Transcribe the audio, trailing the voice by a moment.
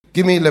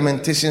Give me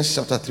Lamentations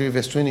chapter 3,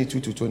 verse 22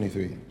 to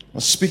 23.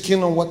 I'm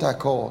speaking on what I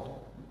call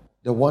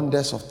the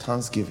wonders of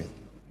thanksgiving.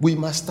 We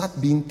must start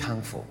being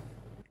thankful.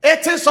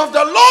 It is of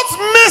the Lord's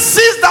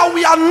mercies that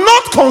we are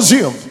not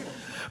consumed,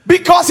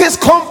 because his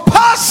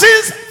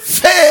compassions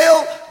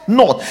fail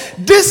not.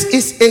 This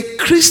is a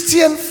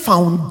Christian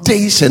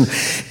foundation.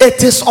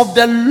 It is of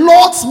the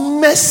Lord's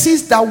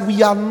mercies that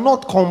we are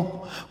not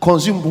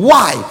consumed.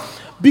 Why?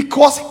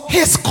 Because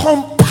his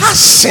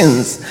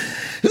compassions,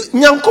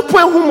 the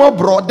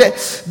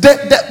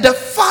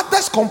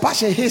Father's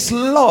compassion, his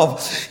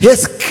love,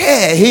 his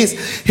care,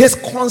 his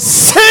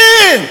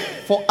concern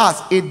for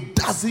us, it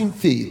doesn't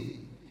fail.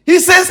 He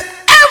says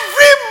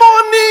every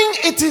morning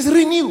it is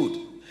renewed.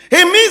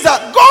 It means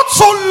that God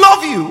so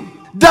loved you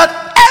that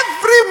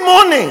every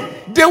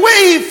morning, the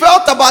way he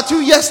felt about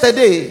you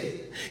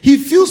yesterday, he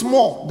feels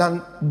more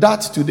than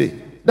that today.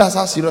 That's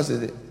how serious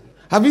it is.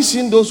 Have you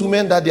seen those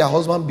women that their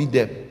husband beat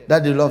them,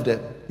 that they love them?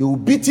 He will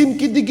beat him,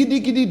 giddy, giddy,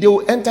 giddy. They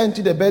will enter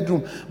into the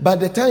bedroom. By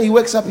the time he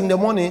wakes up in the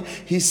morning,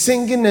 he's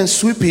singing and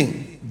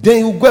sweeping.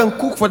 Then you go and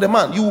cook for the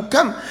man. You will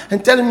come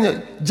and tell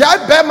him,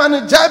 Jai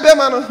Beman, Jai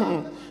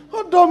Beman.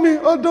 Oh, Domi,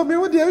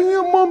 what do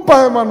you mom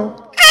pie, man?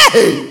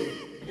 Hey!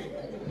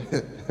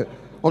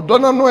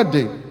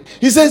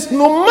 He says,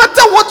 no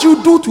matter what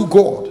you do to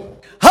God,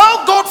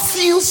 how God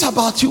feels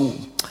about you,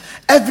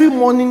 every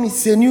morning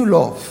is a new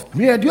love.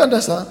 Yeah, do you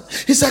understand?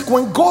 It's like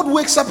when God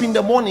wakes up in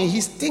the morning,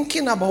 he's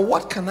thinking about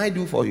what can I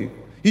do for you.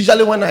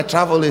 Usually when I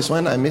travel is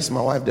when I miss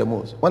my wife the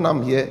most. When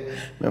I'm here,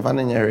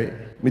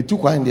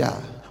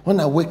 when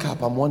I wake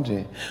up, I'm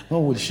wondering,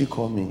 when will she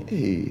call me?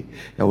 Hey,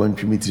 I want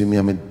to meet me,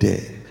 I'm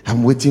there.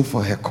 I'm waiting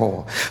for her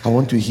call. I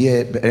want to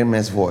hear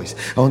Emma's voice.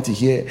 I want to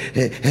hear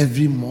her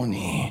every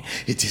morning.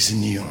 It is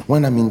new.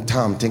 When I'm in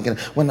town, thinking,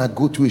 when I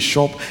go to a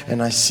shop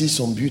and I see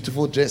some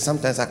beautiful dress,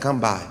 sometimes I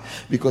can't buy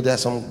because there are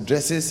some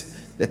dresses,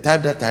 the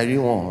type that I really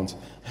want.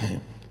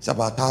 It's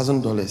about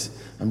 $1,000.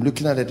 I'm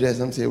looking at the dress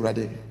and I'm saying,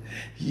 Rade,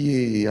 I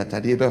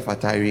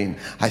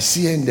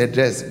see her in the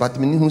dress, but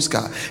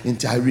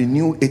until I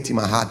renew it in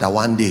my heart that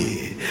one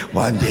day.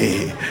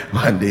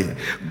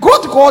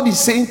 God is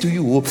saying to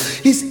you,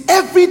 he's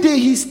every day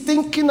he's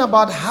thinking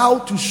about how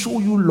to show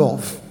you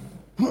love.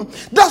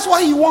 That's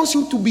why he wants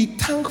you to be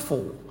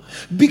thankful,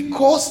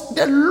 because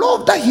the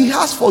love that he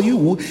has for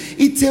you,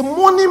 it's a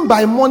morning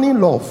by morning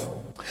love.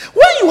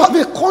 When you have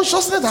a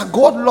consciousness that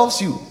God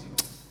loves you,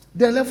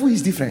 the level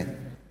is different.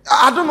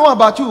 I don't know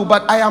about you,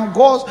 but I'm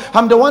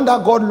the one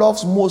that God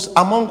loves most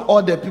among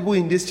all the people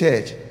in this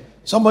church.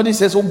 Somebody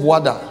says, oh,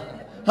 Buada.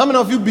 How many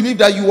of you believe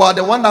that you are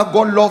the one that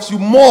God loves you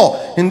more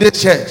in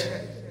this church?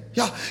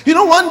 Yeah. You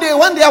know, one day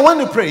I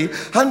went to pray,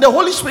 and the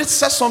Holy Spirit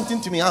said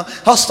something to me. I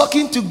was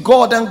talking to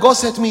God, and God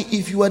said to me,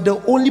 if you are the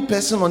only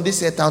person on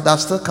this earth, I would have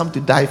still come to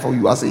die for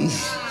you. I say,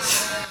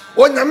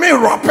 what it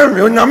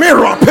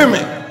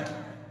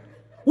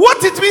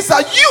means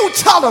that you,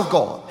 child of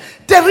God,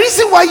 the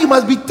reason why you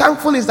must be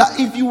thankful is that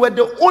if you were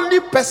the only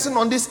person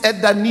on this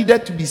earth that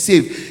needed to be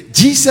saved,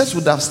 Jesus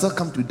would have still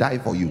come to die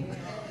for you.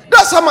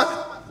 That's how much.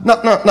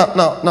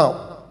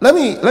 Now. Let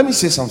me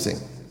say something.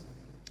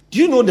 Do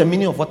you know the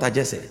meaning of what I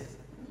just said?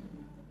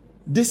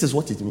 This is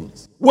what it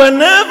means.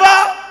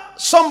 Whenever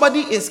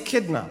somebody is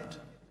kidnapped,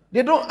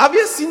 have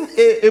you seen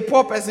a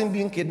poor person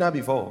being kidnapped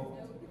before?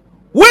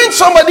 When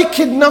somebody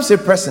kidnaps a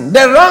person,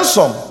 the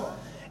ransom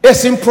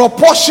is in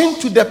proportion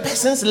to the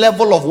person's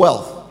level of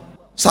wealth.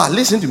 Sir,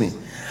 listen to me.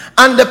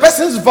 And the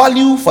person's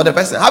value for the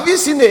person. Have you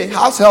seen a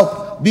house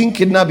help being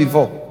kidnapped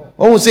before?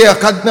 When we say a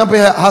kidnapper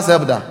house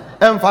help that,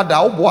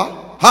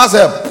 house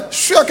help,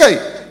 sure, okay,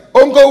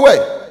 don't go away.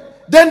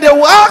 Then they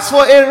will ask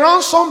for a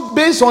ransom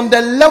based on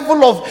the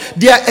level of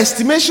their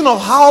estimation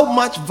of how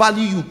much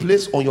value you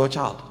place on your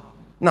child.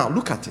 Now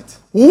look at it.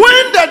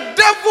 When the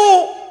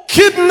devil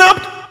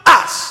kidnapped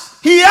us,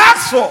 he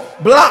asked for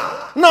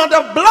blood. Now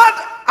the blood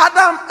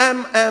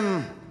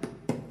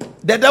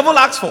the devil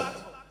asked for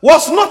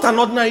was not an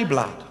ordinary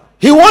blood.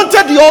 He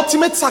wanted the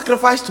ultimate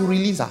sacrifice to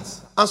release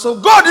us. And so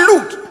God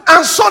looked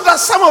and saw that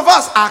some of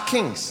us are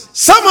kings,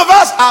 some of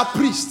us are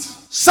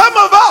priests, some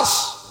of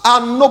us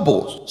are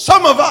nobles,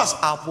 some of us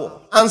are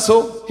poor. And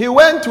so he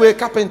went to a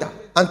carpenter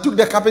and took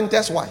the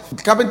carpenter's wife,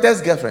 the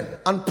carpenter's girlfriend,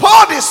 and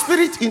poured his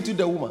spirit into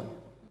the woman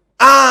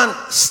and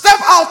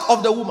stepped out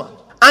of the woman.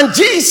 And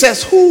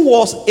Jesus, who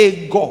was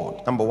a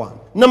God, number one.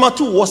 Number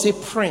two, was a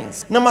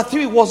prince. Number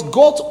three, was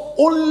God's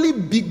only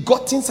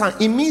begotten son.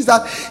 It means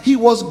that he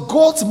was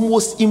God's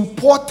most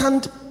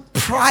important,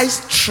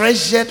 prized,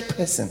 treasured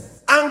person.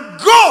 And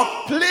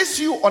God placed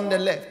you on the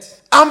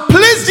left and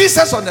placed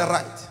Jesus on the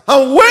right.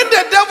 And when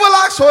the devil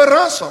asked for a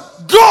ransom,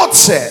 God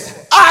said,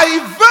 I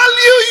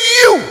value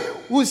you,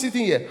 who is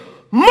sitting here,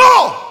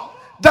 more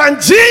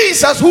than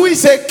Jesus, who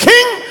is a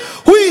king,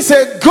 who is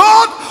a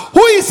God,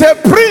 who is a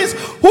prince,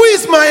 who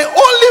is my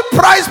only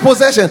prized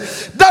possession,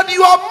 that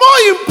you are more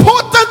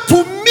important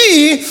to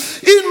me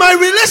in my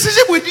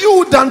relationship with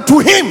you than to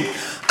him.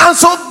 And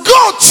so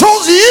God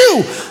chose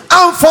you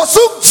and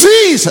forsook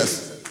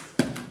Jesus.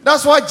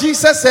 That's why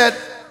Jesus said,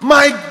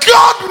 my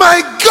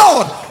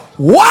God,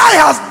 why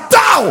hast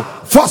thou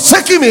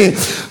forsaking me.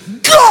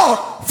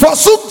 God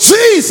forsook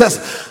Jesus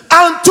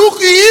and took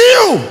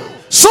you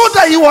so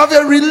that he will have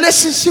a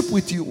relationship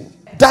with you.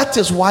 That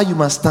is why you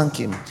must thank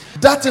him.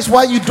 That is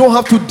why you don't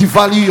have to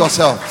devalue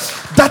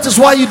yourself. That is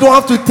why you don't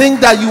have to think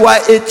that you are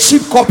a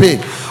cheap copy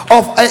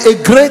of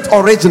a great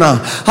original.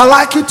 I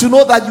like you to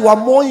know that you are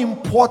more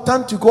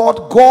important to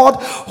God. God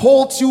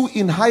holds you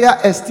in higher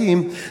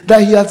esteem,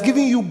 that he has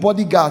given you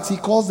bodyguards. He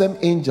calls them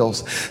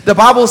angels. The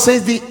Bible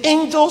says the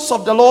angels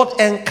of the Lord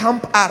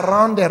encamp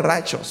around the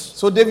righteous.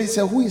 So David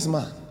said, who is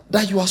man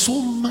that you are so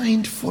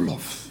mindful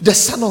of? The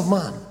Son of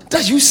Man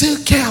that you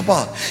still care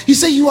about. He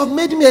said, you have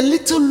made me a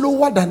little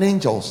lower than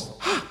angels.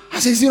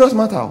 That's a serious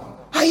matter.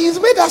 And he's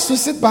made us to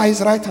sit by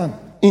his right hand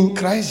in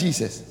Christ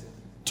Jesus.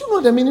 Do you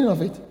know the meaning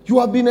of it? You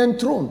have been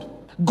enthroned.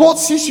 God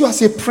sees you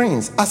as a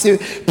prince, as a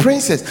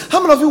princess. How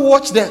many of you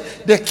watched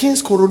the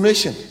king's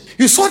coronation?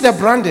 You saw the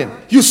branding,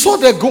 you saw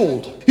the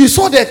gold, you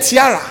saw the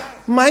tiara.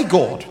 My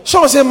God.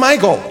 Someone say, my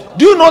God.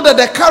 Do you know that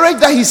the carriage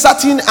that he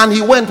sat in and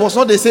he went was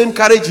not the same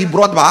carriage he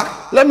brought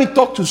back? Let me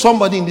talk to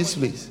somebody in this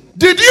place.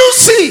 Did you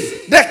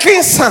see the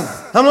king's son?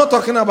 I'm not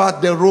talking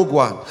about the rogue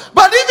one.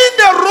 But even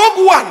the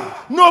rogue one,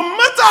 no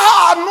matter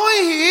how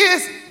annoying he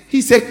is,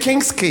 he's a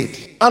king's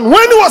kid. And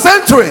when he was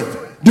entering,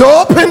 they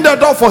opened the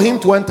door for him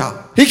to enter.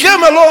 He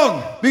came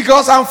alone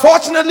because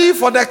unfortunately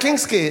for the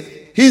king's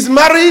kid, he's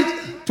married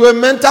to a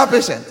mental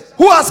patient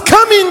who has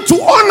come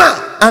into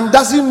honor and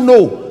doesn't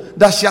know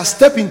that she has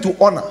stepped into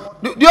honor.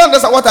 Do you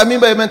understand what I mean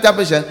by a mental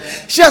patient?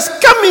 She has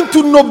come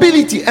into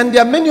nobility, and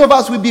there are many of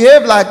us who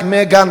behave like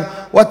Megan,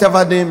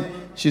 whatever name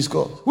she's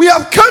called. We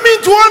have come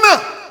into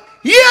honor,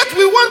 yet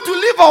we want to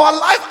live our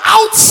life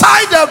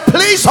outside the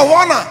place of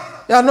honor.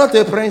 You are not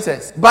a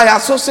princess. By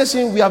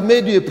association, we have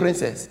made you a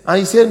princess. And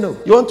you say no.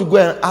 You want to go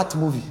and act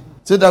movie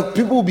so that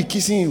people will be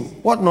kissing you.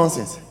 What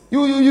nonsense.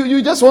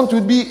 You just want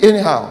to be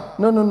anyhow.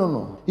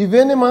 No. If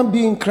any man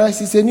be in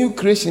Christ, it's a new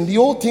creation. The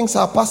old things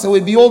are passed away.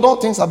 Behold, all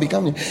things are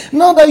becoming.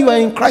 Now that you are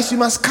in Christ, you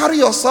must carry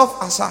yourself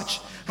as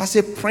such, as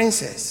a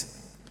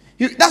princess.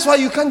 That's why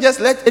you can't just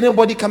let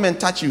anybody come and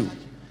touch you.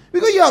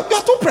 Because you are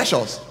too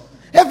precious.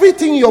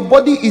 Everything in your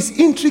body is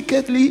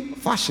intricately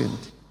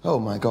fashioned. Oh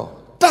my God.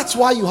 That's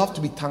why you have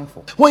to be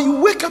thankful. When you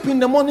wake up in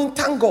the morning,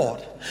 thank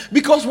God.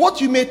 Because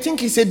what you may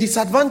think is a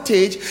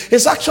disadvantage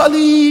is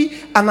actually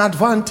an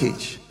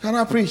advantage. Can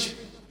I preach?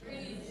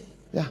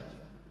 Yeah.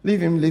 Leave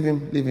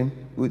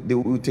him.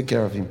 We'll take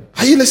care of him.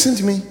 Are you listening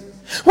to me?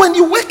 When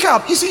you wake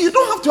up, you see, you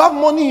don't have to have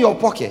money in your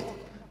pocket.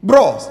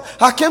 Bros,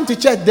 I came to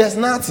church, there's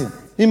nothing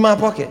in my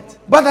pocket.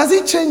 But does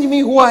it change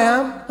me who I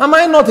am? Am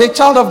I not a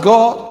child of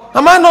God?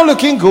 Am I not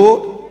looking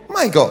good?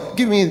 My God,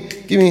 give me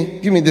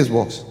this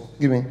box.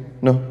 Give me.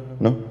 No.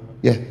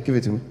 Yeah, give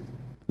it to me.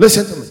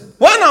 Listen to me.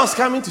 When I was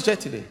coming to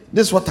church today,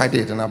 this is what I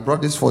did, and I brought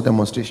this for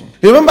demonstration.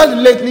 You remember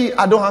lately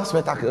I don't have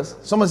spectacles?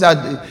 Someone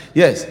said,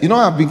 yes,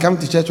 I've been coming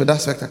to church without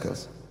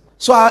spectacles.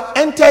 So I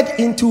entered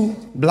into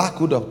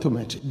Blackwood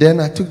Optometry. Then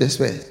I took the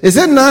space. Is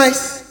it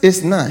nice?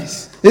 It's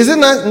nice. Is it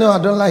nice? No,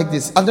 I don't like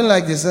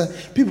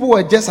this. People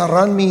were just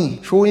around me,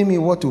 showing me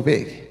what to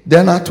pay.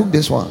 Then I took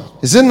this one.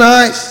 Is it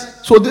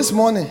nice? So this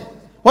morning,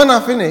 when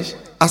I finished,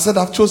 I said,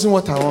 I've chosen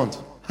what I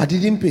want. I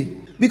didn't pay.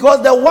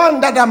 Because the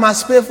one that I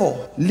must pay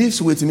for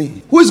lives with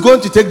me. Who is going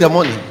to take the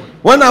money?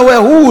 When I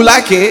wear, who will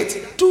like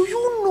it? Do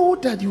you know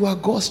that you are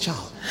God's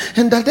child?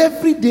 And that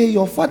every day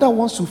your father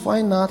wants to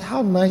find out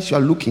how nice you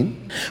are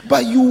looking.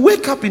 But you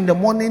wake up in the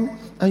morning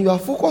and you are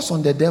focused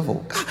on the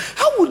devil.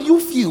 How would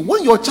you feel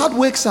when your child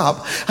wakes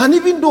up, and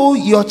even though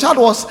your child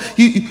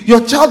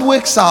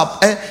wakes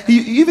up,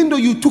 even though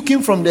you took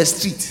him from the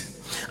street,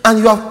 and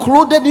you have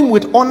clothed him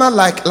with honor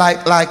like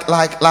the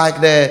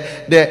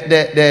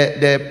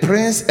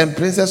prince and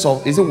princess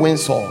of, is it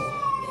Windsor?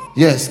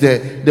 Yes,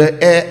 the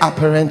heir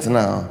apparent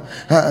now.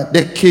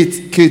 The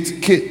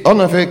Kate,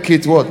 honor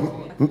Kate what?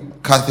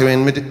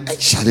 Catherine,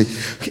 Charlie,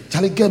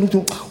 get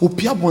into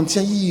Opia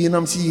Bontian, and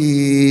I'm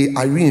seeing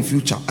Irene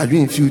future.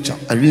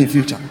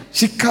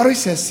 She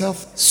carries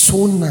herself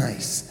so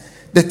nice.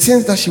 The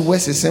things that she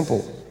wears is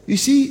simple. You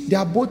see, they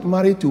are both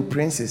married to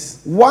princes.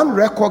 One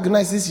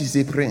recognizes she's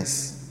a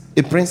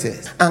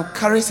princess, and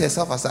carries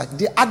herself as such.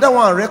 The other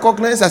one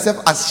recognizes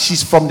herself as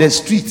she's from the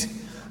street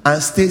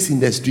and stays in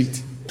the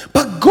street.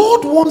 But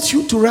God wants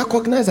you to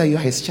recognize that you are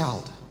his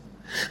child.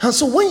 And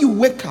so when you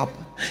wake up,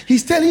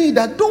 he's telling you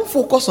that don't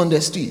focus on the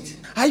street.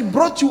 I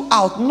brought you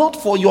out not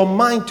for your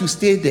mind to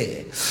stay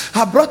there.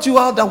 I brought you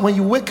out that when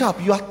you wake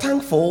up, you are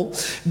thankful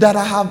that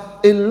I have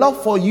a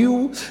love for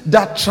you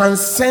that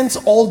transcends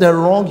all the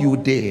wrong you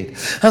did.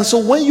 And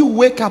so when you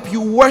wake up,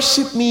 you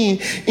worship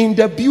me in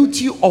the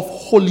beauty of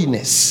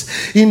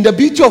holiness. In the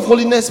beauty of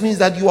holiness means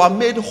that you are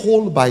made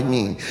whole by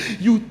me.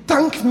 You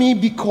thank me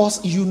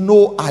because you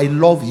know I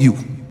love you.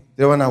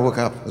 Then when I woke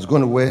up, I was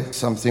going to wear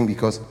something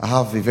because I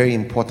have a very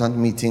important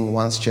meeting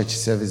once church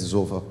service is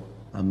over.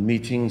 I'm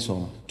meeting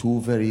some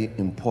two very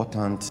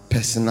important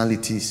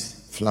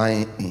personalities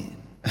flying in.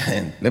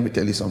 And let me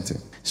tell you something.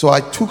 So I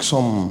took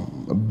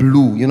some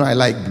blue, I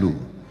like blue.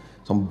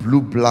 Some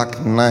blue, black,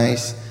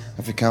 nice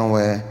African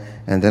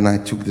wear. And then I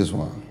took this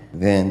one.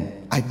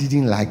 Then I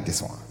didn't like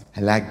this one.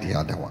 I liked the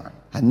other one.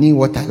 I knew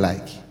what I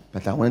like,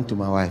 but I went to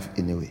my wife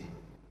anyway.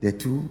 The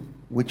two,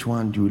 which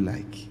one do you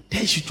like?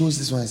 Then she chose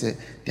this one. I said,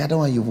 the other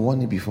one you've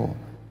worn it before.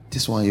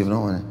 This one you've not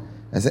worn it.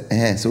 I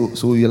said,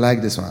 so you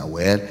like this one?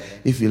 Well,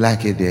 if you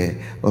like it,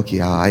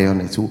 okay, I'll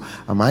iron it. So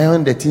I'm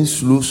ironing the thing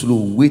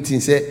slow, waiting.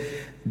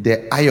 Say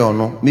the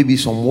iron, maybe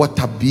some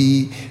water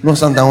be,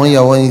 sometimes when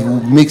you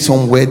make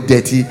somewhere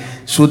dirty,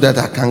 so that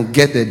I can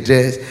get the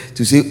dress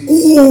to say,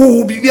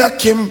 oh, baby, I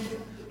came.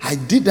 I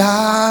did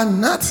that,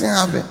 nothing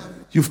happened.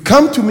 You've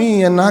come to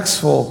me and asked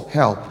for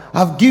help.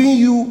 I've given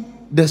you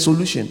the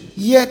solution.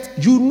 Yet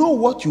you know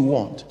what you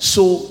want.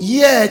 So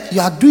yet you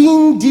are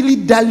doing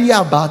dilly-dally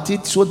about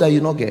it so that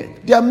you not get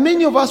it. There are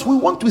many of us, we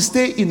want to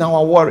stay in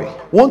our worry,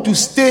 want to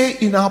stay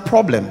in our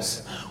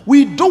problems.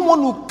 We don't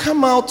want to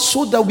come out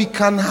so that we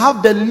can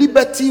have the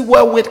liberty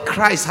wherewith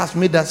Christ has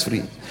made us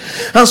free.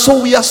 And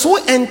so we are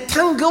so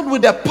entangled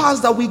with the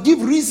past that we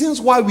give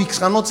reasons why we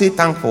cannot say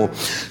thankful.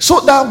 So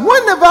that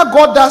whenever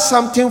God does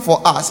something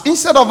for us,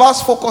 instead of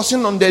us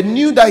focusing on the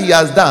new that he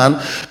has done,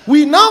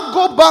 we now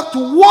go back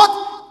to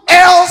what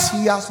else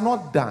he has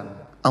not done,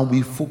 and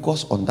we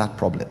focus on that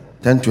problem.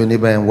 Turn to a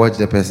neighbor and watch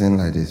the person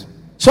like this.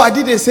 So I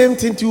did the same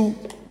thing to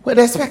with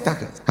the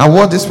spectacles. I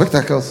wore the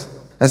spectacles.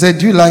 I said,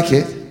 do you like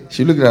it?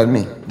 She looked at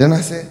me. Then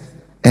I said,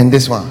 and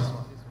this one,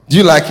 do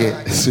you like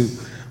it? So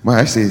my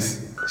wife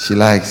says she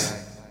likes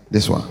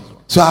this one.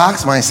 So I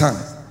asked my son,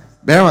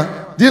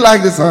 Berma, do you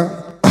like this one?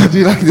 Or do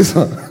you like this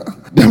one?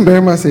 Then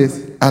Berma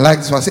says, I like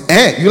this one. I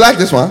say, you like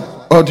this one?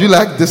 Or do you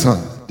like this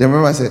one? Then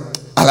Berma said,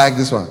 I like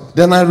this one.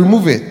 Then I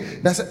remove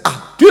it. Then I said,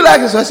 do you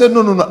like this one? I said,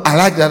 no, I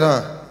like that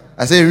one.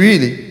 I said,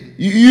 really?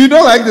 You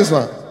don't like this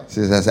one? I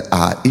said,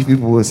 if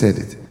people will said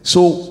it.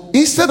 So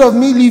instead of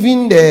me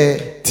leaving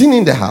the thing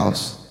in the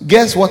house,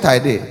 guess what I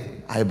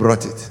did? I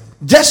brought it.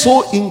 Just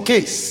so in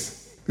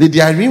case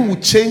Lady Irene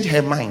would change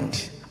her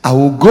mind, I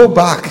will go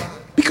back.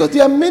 Because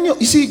there are many,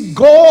 you see,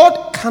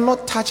 God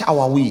cannot touch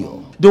our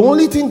will. The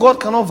only thing God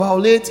cannot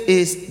violate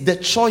is the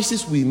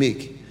choices we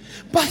make.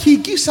 But he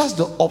gives us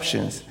the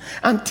options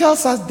and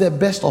tells us the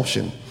best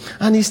option.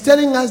 And he's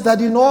telling us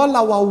that in all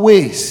our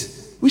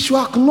ways, we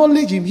should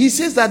acknowledge him. He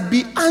says that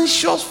be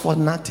anxious for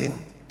nothing,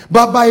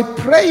 but by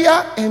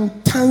prayer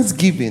and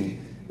thanksgiving,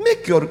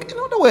 make your, in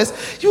other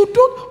words, you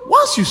don't,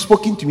 once you've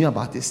spoken to me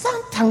about it, start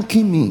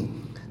thanking me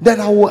that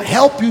I will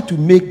help you to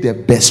make the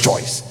best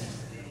choice.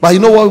 But you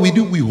know what we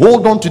do? We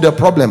hold on to the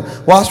problem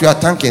whilst we are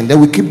thanking. Then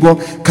we keep going,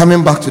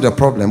 coming back to the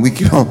problem. We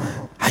keep on.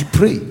 I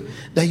pray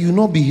that you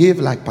not behave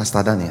like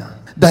Pastor Daniel.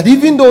 That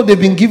even though they've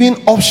been given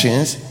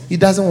options, he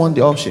doesn't want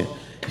the option.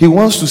 He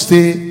wants to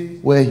stay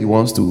where he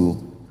wants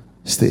to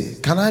stay.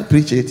 Can I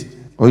preach it?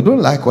 Or you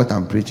don't like what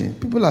I'm preaching?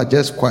 People are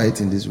just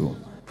quiet in this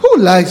room. Who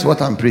likes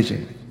what I'm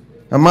preaching?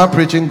 Am I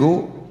preaching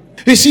good?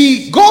 You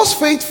see, God's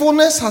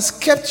faithfulness has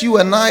kept you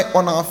and I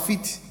on our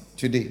feet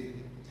today.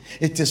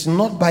 It is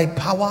not by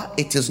power,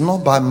 it is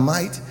not by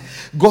might.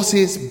 God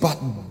says, but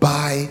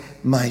by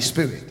my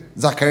spirit.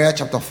 Zechariah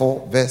chapter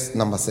 4, verse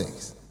number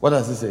 6. What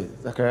does it say?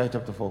 Zechariah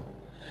chapter 4.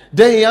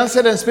 Then he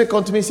answered and spake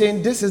unto me,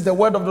 saying, this is the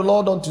word of the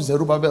Lord unto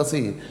Zerubbabel,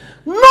 saying,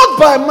 not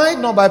by might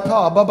nor by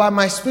power, but by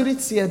my spirit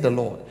saith the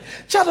Lord.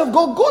 Child of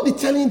God, God is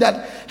telling you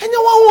that,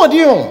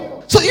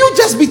 so you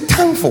just be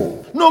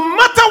thankful. No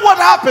matter what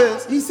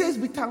happens, he says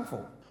be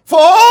thankful. For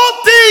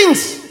all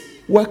things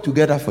work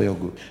together for your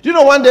good. Do you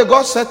know, one day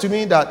God said to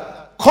me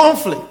that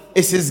conflict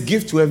is his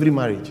gift to every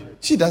marriage.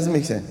 See, it doesn't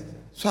make sense.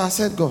 So I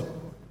said, God,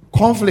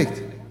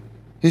 conflict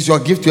is your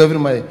gift to every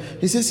marriage.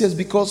 He says yes,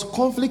 because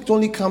conflict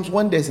only comes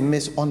when there's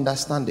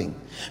misunderstanding.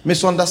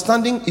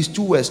 Misunderstanding is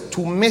two words: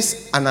 to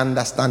miss an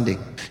understanding.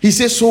 He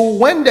says, so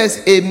when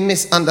there's a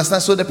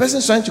misunderstanding, so the person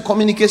is trying to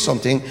communicate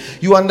something,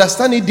 you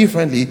understand it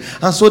differently,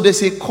 and so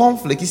there's a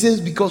conflict. He says,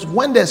 because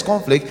when there's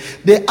conflict,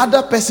 the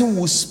other person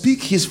will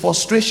speak his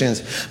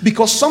frustrations,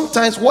 because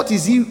sometimes what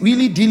is he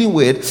really dealing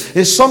with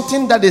is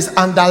something that is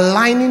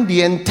underlining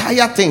the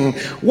entire thing.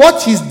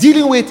 What he's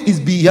dealing with is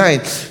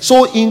behind.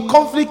 So in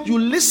conflict, you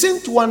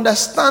listen to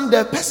understand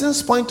the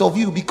person's point of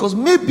view, because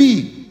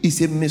maybe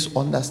it's a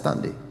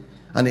misunderstanding,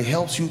 and it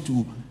helps you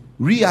to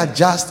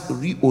readjust,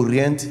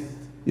 reorient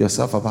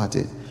yourself about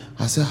it.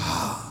 I said,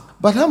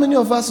 but how many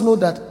of us know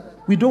that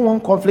we don't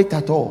want conflict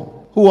at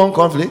all? Who want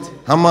conflict?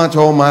 How much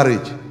all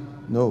marriage?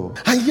 No.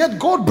 And yet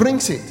God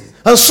brings it.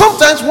 And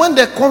sometimes when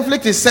the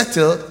conflict is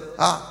settled,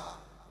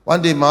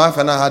 one day my wife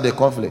and I had a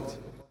conflict.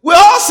 We're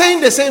all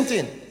saying the same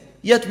thing,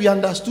 yet we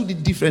understood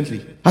it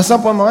differently. At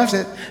some point my wife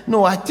said,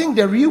 no, I think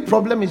the real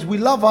problem is we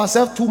love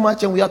ourselves too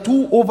much and we are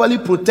too overly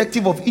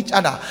protective of each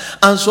other,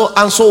 and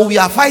so we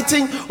are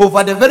fighting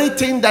over the very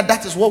thing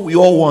that is what we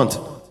all want.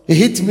 It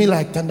hit me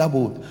like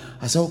thunderbolt.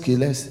 I said, okay,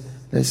 let's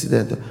see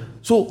that.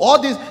 So all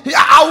this,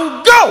 I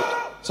will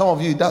go. Some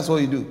of you, that's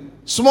what you do.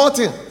 Small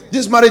thing,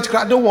 this marriage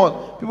cry, don't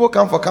want. People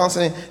come for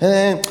counseling,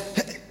 and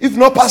if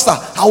not, pastor,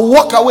 I'll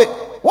walk away.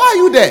 Why are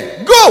you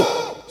there?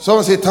 Go.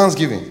 Someone say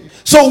Thanksgiving.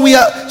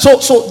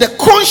 So the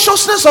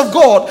consciousness of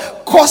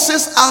God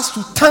causes us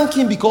to thank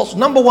him because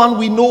number one,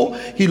 we know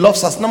he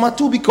loves us. Number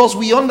two, because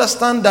we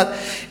understand that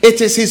it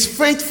is his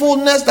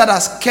faithfulness that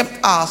has kept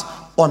us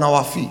on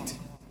our feet.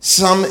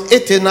 Psalm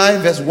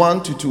 89 verse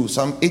 1 to 2.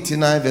 Psalm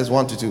 89 verse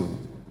 1 to 2.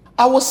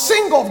 I will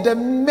sing of the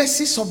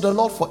mercies of the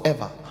Lord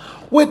forever.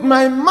 With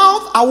my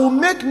mouth I will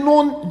make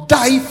known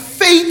thy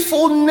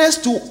faithfulness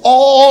to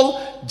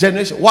all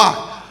generations.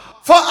 Why?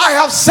 For I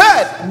have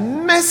said,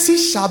 mercy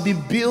shall be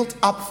built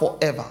up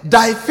forever.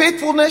 Thy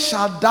faithfulness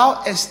shalt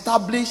thou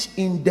establish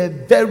in the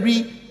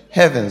very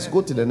heavens.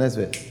 Go to the next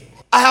verse.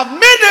 I have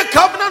made a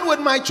covenant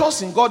with my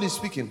chosen. God is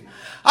speaking.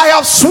 I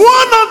have sworn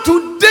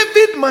unto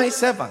David my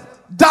servant.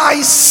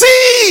 Thy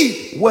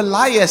seed will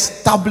I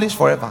establish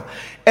forever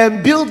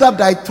and build up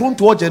thy throne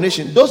to all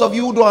generations. Those of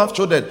you who don't have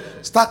children,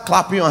 start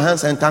clapping your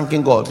hands and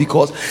thanking God,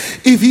 because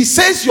if he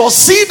says your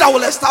seed I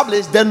will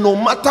establish, then no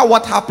matter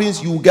what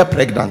happens, you will get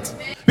pregnant.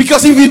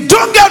 Because if you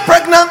don't get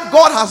pregnant,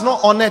 God has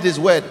not honored his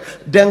word,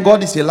 then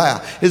God is a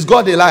liar. Is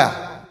God a liar?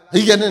 Are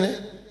you getting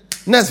it?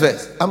 Next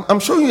verse. I'm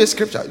showing you a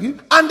scripture.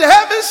 And the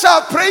heavens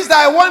shall praise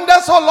thy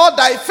wonders, O Lord,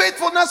 thy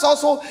faithfulness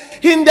also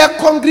in the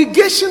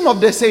congregation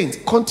of the saints.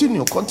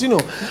 Continue.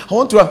 I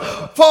want to.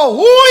 For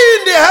who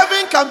in the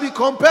heaven can be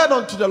compared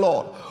unto the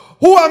Lord?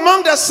 Who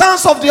among the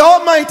sons of the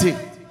Almighty,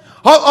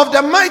 of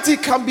the mighty,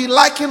 can be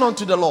likened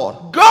unto the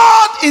Lord?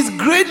 God is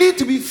greatly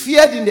to be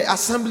feared in the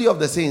assembly of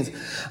the saints,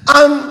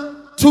 and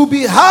to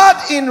be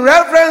heard in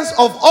reverence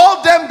of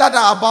all them that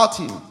are about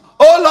him.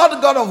 O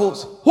Lord God of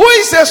hosts, who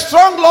is a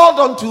strong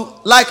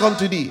Lord like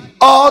unto thee,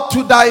 or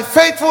to thy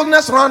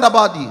faithfulness round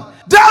about thee?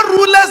 Thou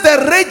rulest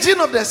the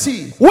raging of the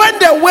sea, when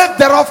the wave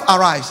thereof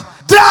arise,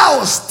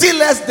 thou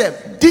stillest them.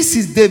 This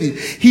is David.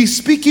 He's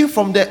speaking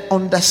from the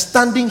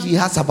understanding he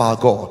has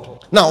about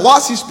God. Now,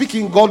 whilst he's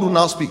speaking, God will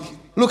now speak.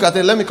 Look at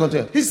it. Let me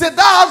continue. He said,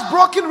 thou hast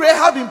broken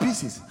Rahab in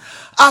pieces,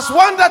 as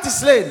one that is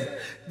slain.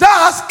 Thou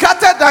hast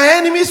scattered thy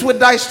enemies with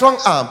thy strong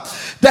arm.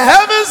 The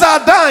heavens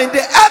are thine,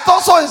 the earth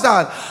also is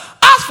thine.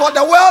 As for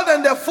the world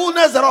and the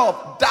fullness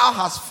thereof, thou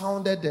hast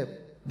founded them.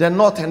 The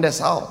north and the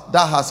south,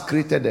 thou hast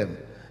created them.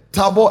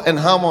 Tabor and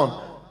Hammon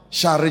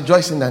shall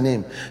rejoice in thy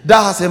name.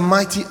 Thou hast a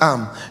mighty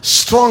arm,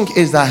 strong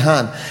is thy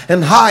hand,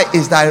 and high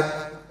is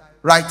thy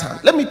right hand.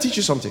 Let me teach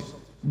you something.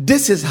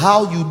 This is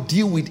how you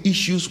deal with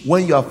issues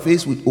when you are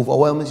faced with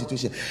overwhelming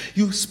situations.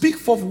 You speak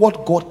forth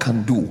what God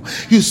can do.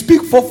 You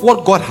speak forth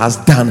what God has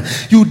done.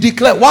 You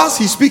declare. Whilst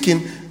he's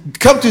speaking,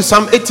 come to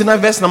Psalm 89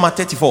 verse number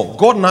 34.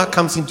 God now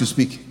comes in to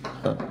speak.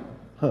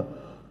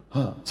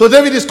 So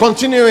David is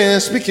continuing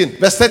and speaking.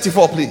 Verse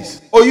 34,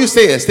 please. Oh, you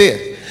stay here.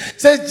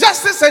 Says,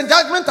 justice and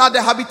judgment are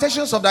the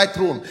habitations of thy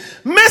throne.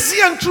 Mercy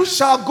and truth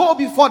shall go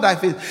before thy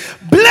face.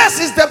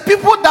 Blessed is the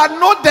people that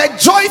know the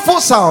joyful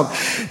sound.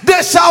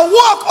 They shall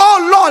walk,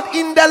 O Lord,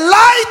 in the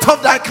light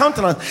of thy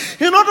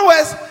countenance. In other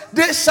words,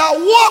 they shall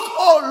walk,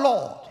 O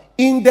Lord,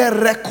 in the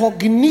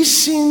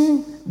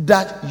recognition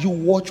that you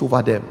watch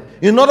over them.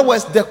 In other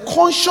words, the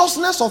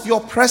consciousness of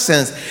your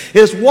presence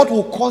is what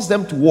will cause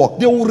them to walk.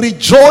 They will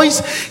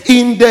rejoice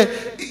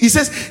he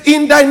says,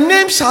 in thy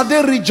name shall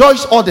they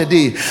rejoice all the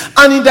day,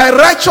 and in thy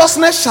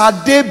righteousness shall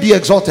they be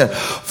exalted.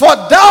 For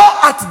thou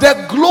art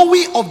the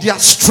glory of their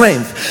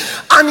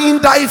strength, and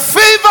in thy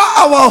favor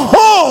our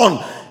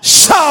horn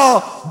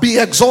shall be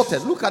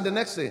exalted. Look at the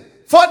next thing.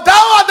 For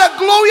thou art the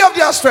glory of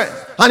their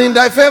strength, and in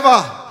thy favor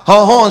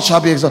our horn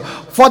shall be exalted.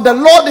 For the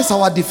Lord is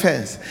our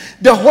defense.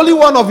 The Holy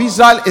One of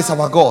Israel is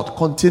our God.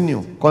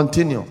 Continue.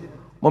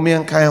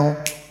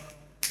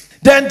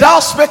 Then thou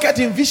spakest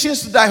in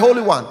visions to thy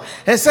Holy One,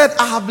 and said,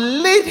 I have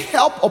laid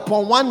help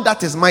upon one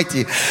that is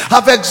mighty,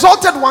 have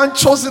exalted one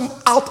chosen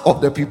out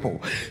of the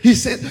people. He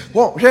said,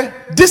 well,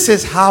 this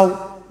is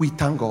how we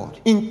thank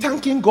God. In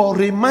thanking God,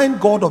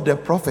 remind God of the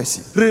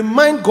prophecy,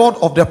 remind God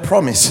of the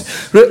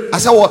promise. I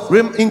said what?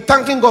 In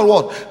thanking God,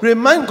 what?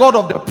 Remind God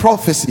of the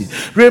prophecy,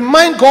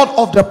 remind God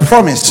of the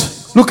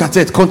promise. Look at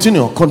it.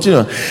 Continue.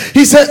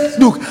 He said,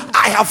 look,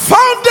 I have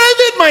found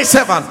David my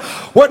servant.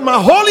 With my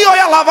holy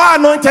oil have I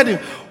anointed him,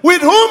 with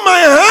whom my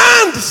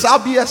hand shall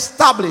be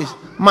established.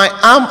 My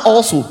arm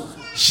also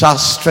shall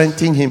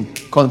strengthen him.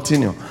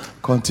 Continue.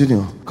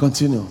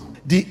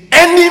 The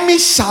enemy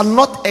shall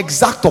not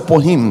exact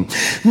upon him,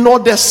 nor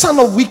the son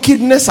of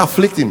wickedness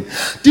afflict him.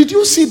 Did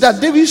you see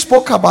that David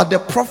spoke about the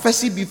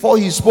prophecy before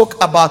he spoke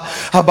about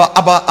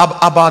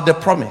the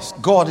promise?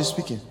 God is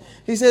speaking.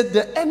 He said,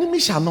 the enemy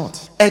shall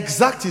not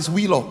exact his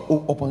will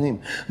upon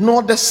him,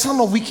 nor the son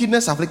of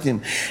wickedness afflict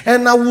him.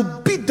 And I will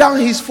beat down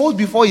his foes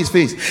before his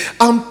face,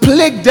 and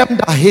plague them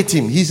that hate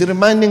him. He's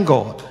reminding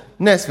God.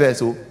 Next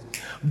verse.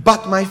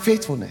 But my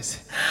faithfulness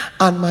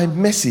and my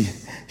mercy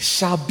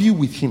shall be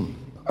with him,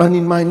 and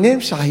in my name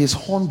shall his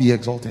horn be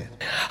exalted.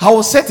 I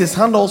will set his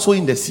hand also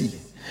in the sea,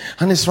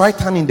 and his right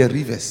hand in the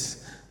rivers.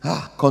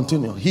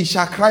 Continue. He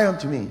shall cry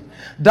unto me,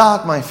 thou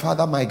art my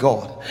Father, my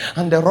God,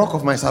 and the rock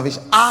of my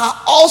salvation.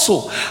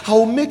 Also, I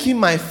will make him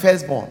my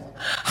firstborn,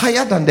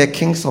 higher than the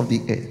kings of the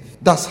earth.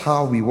 That's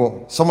how we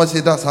walk. Someone say,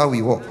 that's how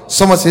we walk.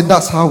 Someone say,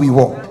 that's how we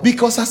walk.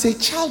 Because as a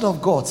child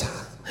of God,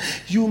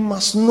 You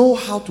must know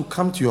how to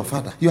come to your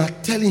father. You are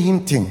telling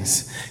him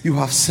things. You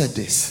have said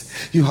this.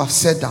 You have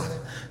said that.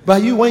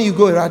 But you, when you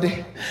go,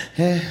 Rade,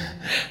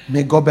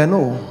 me go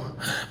beno,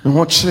 me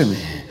watch me,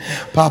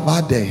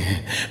 Papa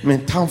day, me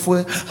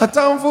tamfo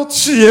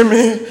cheer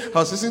me. I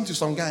was listening to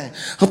some guy.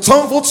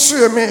 Tamfo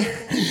cheer me,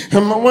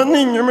 and my one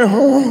in me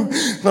home.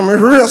 Na me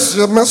rest,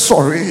 me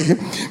sorry.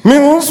 Me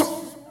also,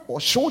 or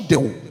show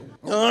them.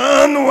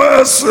 And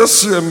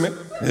what's me?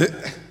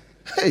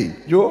 Hey,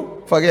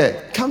 Joe,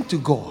 forget. Come to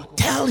God.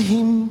 Tell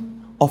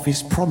him of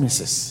his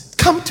promises.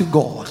 Come to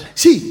God.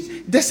 See,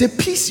 there's a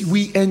peace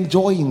we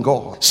enjoy in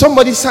God.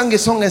 Somebody sang a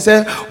song and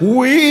said,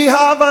 we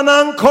have an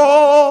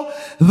anchor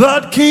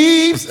that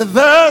keeps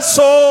the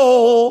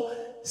soul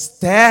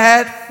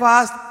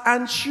steadfast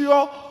and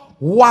sure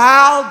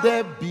while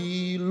the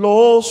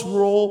billows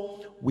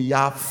roll. We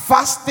are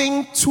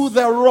fasting to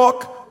the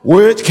rock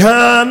which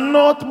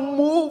cannot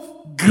move,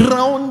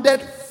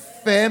 grounded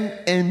firm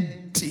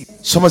and deep.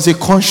 Someone say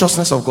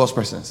consciousness of God's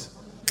presence.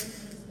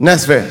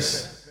 Next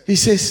verse. He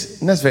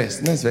says, next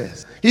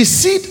verse. His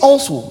seed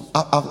also,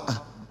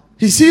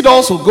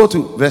 go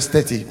to verse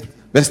 30,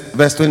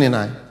 verse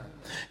 29.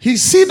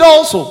 His seed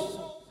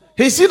also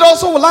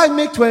will I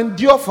make to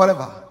endure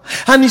forever.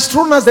 And his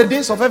throne as the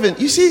days of heaven.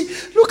 You see,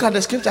 look at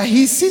the scripture.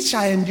 His seed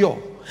shall endure.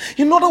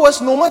 In other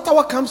words, no matter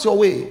what comes your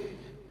way,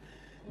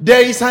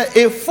 there is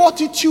a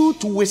fortitude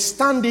to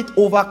withstand it,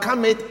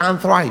 overcome it, and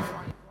thrive.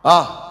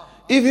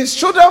 If his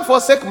children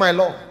forsake my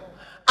law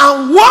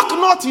and walk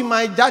not in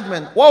my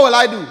judgment, what will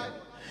I do?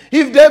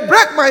 If they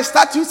break my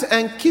statutes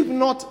and keep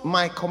not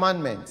my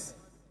commandments,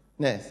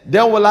 yes,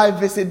 then will I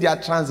visit their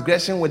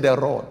transgression with the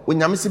rod.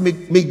 When you say me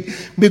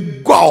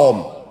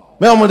gom,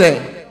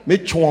 me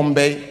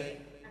chombe,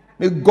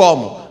 me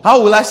gom.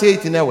 How will I say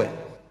it in a way?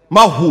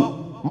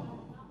 Mahu.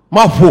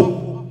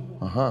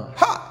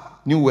 Ha.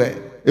 New way.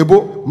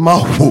 Ebo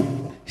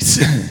mahu.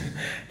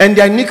 And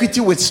their iniquity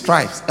with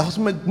stripes.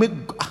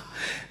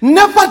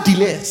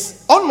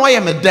 Nevertheless, on my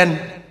then,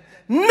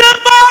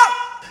 never.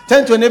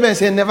 Turn to a neighbor and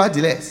say,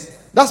 nevertheless.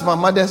 That's my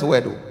mother's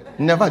word.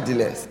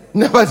 Nevertheless.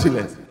 My loving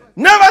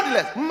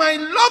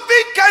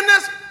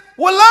kindness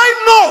will I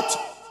not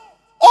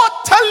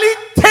utterly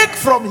take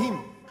from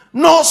him,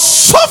 nor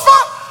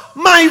suffer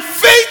my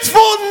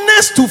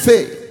faithfulness to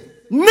fail.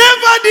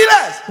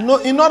 Nevertheless. No,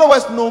 in other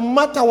words, no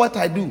matter what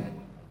I do,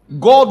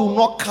 God will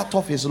not cut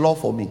off his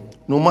love for me.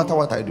 No matter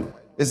what I do.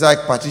 It's like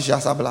Patricia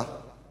Sabla.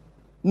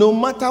 No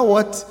matter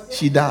what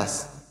she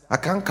does, I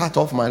can't cut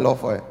off my love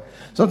for her.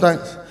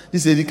 Sometimes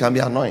this lady can be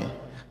annoying.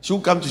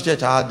 She'll come to church,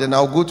 then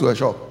I'll go to her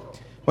shop.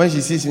 When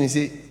she sees me,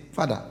 say,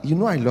 Father, you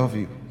know I love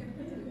you.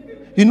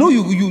 You know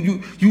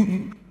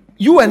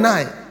you and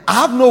I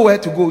have nowhere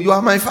to go. You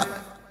are my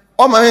father.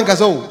 All my men can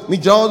say,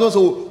 me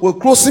so will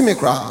close me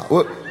cry.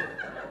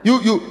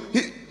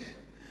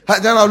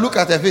 Then I'll look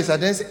at her face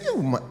and then say,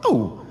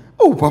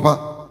 oh,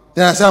 Papa.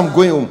 Then I say, I'm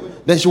going home.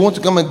 Then she wants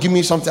to come and give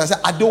me something. I say,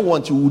 I don't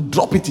want you. We'll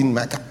drop it in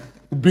my car.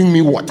 You bring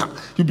me water.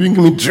 You bring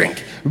me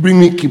drink. You bring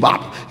me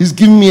kebab. He's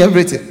giving me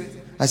everything.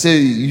 I say,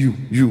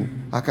 you.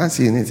 I can't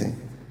say anything.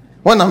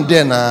 When I'm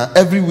there now,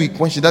 every week,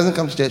 when she doesn't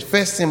come to church,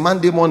 first thing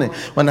Monday morning,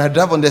 when I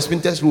drive on the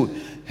Spinters Road,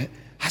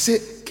 I say,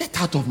 get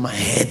out of my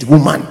head,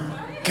 woman.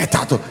 Get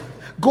out of.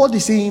 God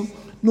is saying,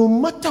 no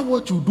matter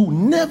what you do,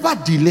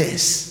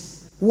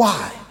 nevertheless.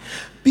 Why?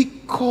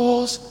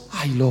 Because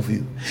I love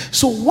you.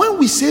 So when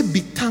we say be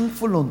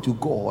thankful unto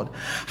God,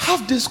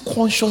 have this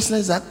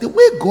consciousness that the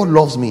way God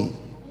loves me,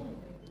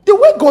 the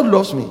way God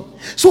loves me.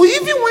 So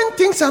even when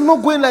things are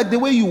not going like the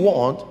way you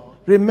want,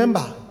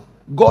 remember,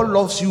 God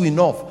loves you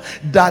enough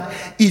that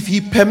if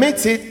he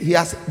permits it, he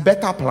has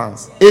better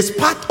plans. It's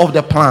part of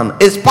the plan.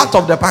 It's part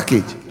of the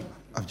package.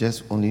 I've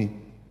just only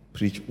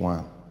preached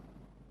one.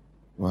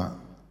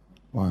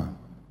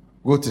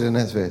 Go to the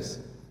next verse.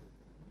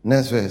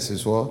 Next verse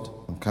is what?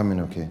 I'm coming,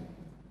 okay?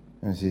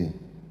 Let me see.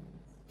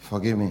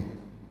 Forgive me.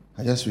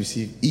 I just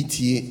received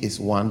ETA is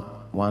one.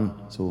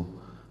 So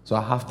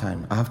I have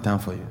time. I have time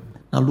for you.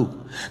 Now look.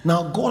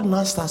 Now God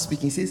now starts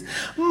speaking. He says,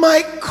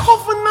 my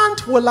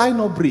covenant will I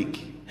not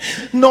break,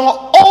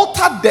 nor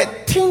alter the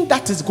thing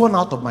that is gone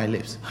out of my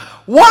lips.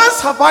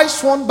 Once have I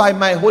sworn by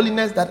my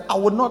holiness that I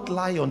will not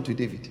lie unto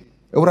David.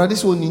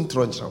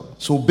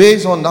 So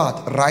based on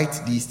that,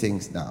 write these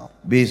things down.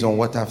 Based on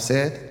what I've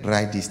said,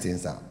 write these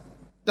things down.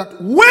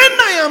 That when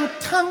I am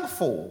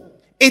thankful,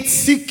 it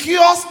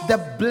secures the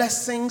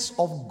blessings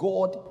of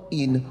God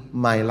in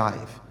my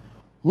life.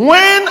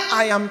 When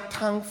I am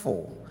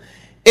thankful,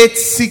 it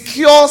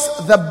secures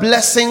the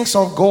blessings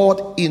of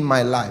God in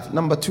my life.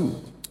 Number 2,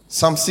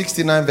 Psalm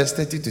 69 verse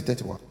 30 to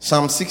 31.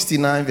 Psalm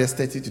 69 verse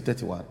 30 to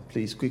 31.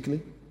 Please,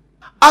 quickly.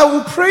 I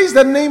will praise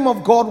the name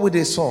of God with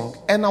a song,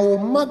 and I will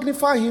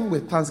magnify him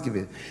with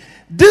thanksgiving.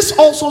 This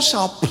also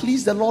shall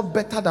please the Lord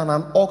better than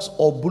an ox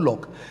or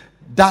bullock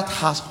that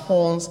has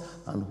horns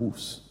and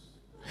hoofs.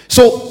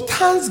 So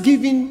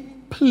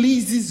thanksgiving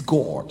pleases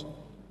God.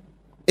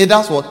 It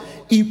does what?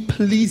 It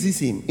pleases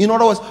him. In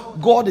other words,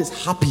 God is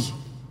happy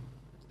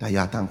that you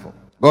are thankful.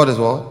 God is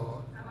what?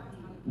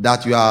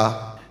 That you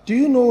are. Do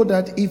you know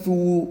that if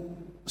you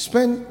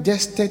spend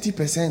just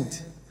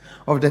 30%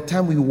 of the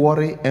time we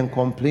worry and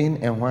complain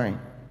and whine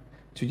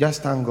to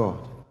just thank God.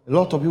 A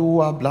lot of people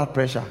who have blood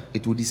pressure,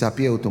 it will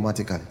disappear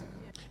automatically.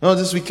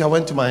 This week I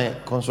went to my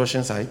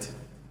construction site.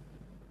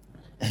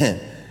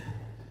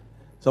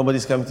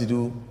 Somebody's coming to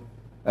do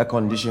air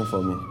conditioning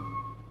for me.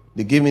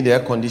 They gave me the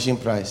air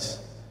conditioning price.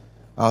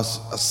 I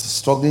was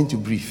struggling to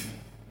breathe.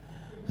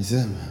 I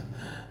said,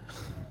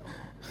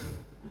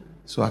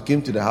 so I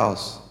came to the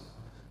house.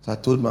 So I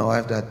told my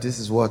wife that this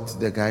is what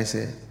the guy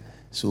said.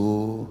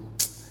 So,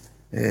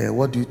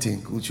 what do you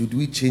think? Should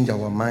we change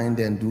our mind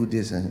and do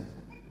this? And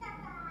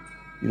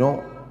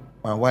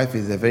my wife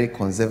is a very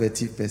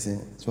conservative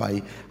person. So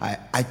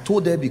I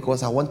told her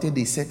because I wanted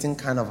a certain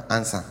kind of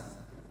answer.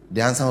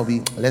 The answer will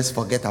be, let's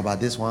forget about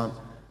this one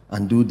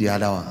and do the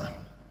other one.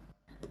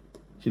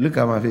 She looked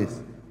at my face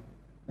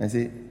and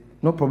said,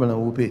 no problem, I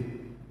will pay.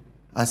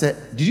 I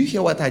said, did you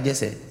hear what I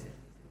just said?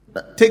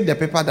 Take the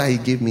paper that he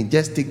gave me.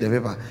 Just take the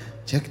paper.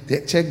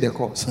 Check the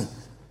cost.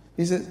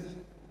 He said,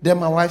 then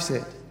my wife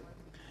said,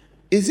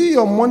 is it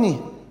your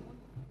money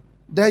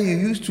that you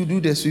used to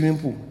do the swimming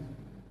pool?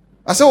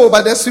 I said,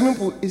 but the swimming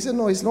pool. He said,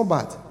 no, it's not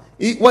bad.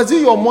 Was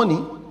it your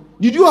money?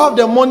 Did you have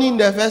the money in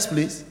the first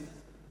place?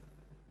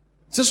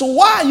 So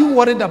why are you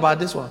worried about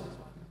this one?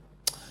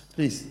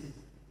 Please,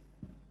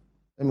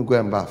 let me go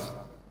and bath.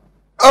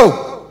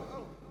 Oh!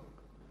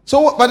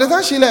 So by the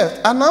time she left,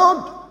 I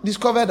now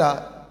discovered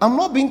that I'm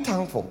not being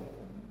thankful.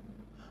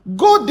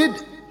 God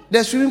did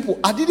the swimming pool.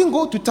 I didn't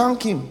go to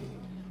thank him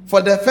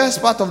for the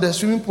first part of the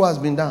swimming pool has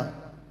been done.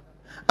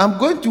 I'm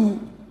going to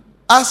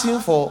ask him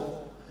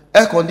for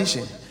air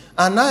conditioning.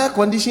 And now air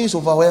conditioning is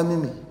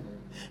overwhelming me.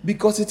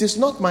 Because it is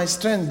not my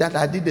strength that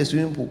I did the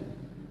swimming pool.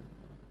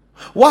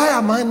 Why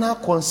am I now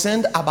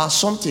concerned about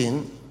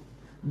something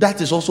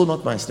that is also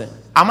not my strength?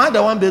 Am I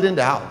the one building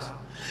the house?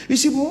 You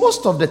see,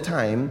 most of the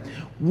time,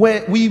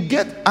 where we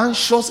get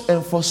anxious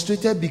and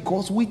frustrated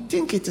because we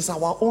think it is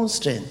our own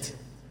strength.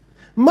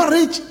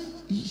 Marriage,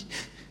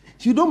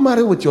 you don't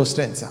marry with your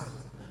strength, sir.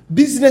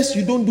 Business,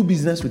 you don't do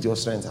business with your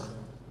strength, sir.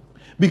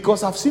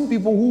 Because I've seen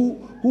people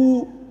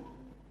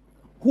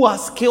who are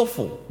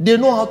skillful. They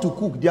know how to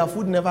cook. Their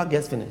food never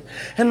gets finished.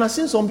 And I've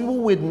seen some people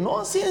with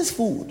nonsense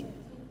food.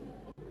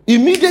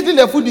 Immediately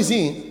the food is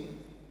in.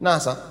 Now,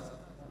 sir,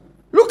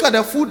 look at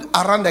the food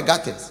around the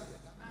gutters.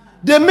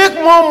 They make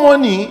more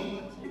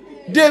money.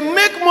 They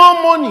make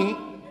more money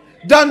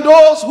than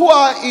those who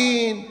are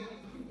in.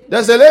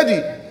 There's a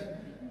lady.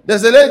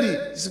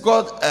 It's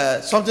called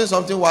something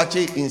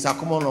Wache in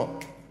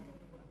Sakumono.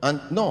 And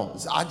no,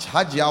 it's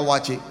Hajia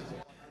Wache.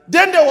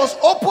 Then there was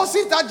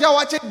opposite Hajia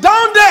Wache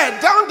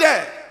down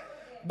there.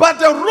 But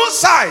the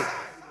roadside,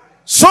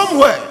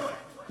 somewhere,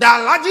 the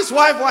largest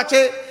wife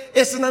Wache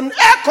is in an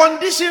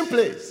air-conditioned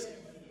place.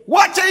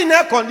 Wache in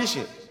air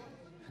condition.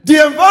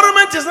 The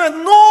environment is not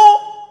no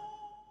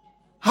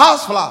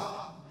house flower.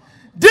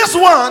 This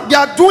one, they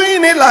are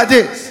doing it like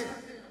this.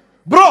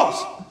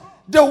 Bros,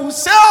 they will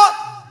sell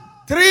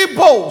 3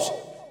 bowls.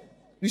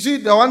 You see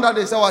the one that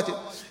they sell Wache.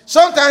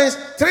 Sometimes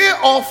 3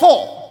 or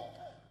 4.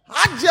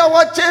 Hajia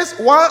Wache's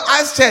one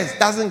ice chest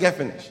doesn't get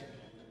finished.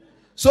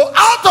 So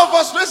out of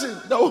frustration,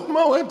 the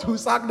woman went to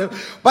sack them.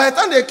 By the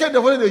time they came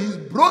the following day, he's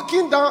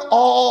broken down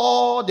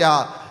all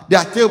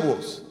their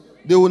tables.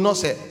 They will not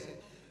sell.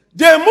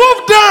 They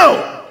moved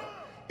down.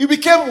 It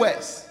became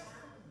worse.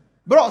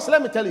 Bros,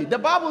 let me tell you, the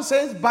Bible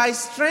says, by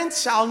strength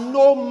shall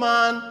no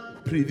man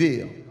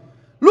prevail.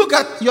 Look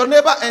at your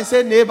neighbor and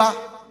say, neighbor,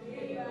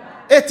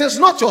 it is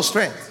not your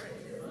strength.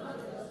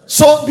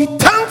 So be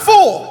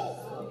thankful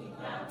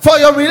for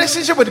your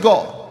relationship with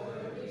God.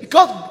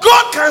 Because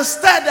God can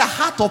stir the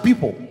heart of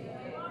people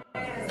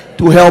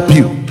to help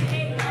you.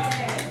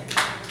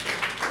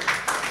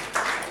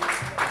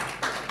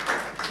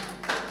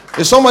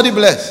 Is somebody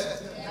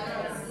blessed?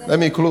 Let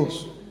me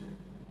close.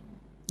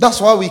 That's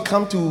why we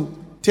come to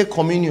take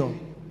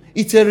communion.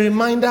 It's a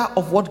reminder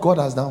of what God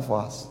has done for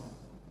us.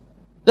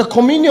 The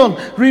communion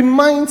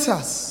reminds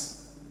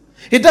us.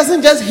 It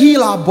doesn't just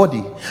heal our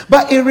body,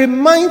 but it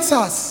reminds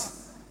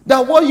us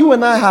that what you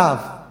and I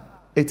have,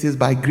 it is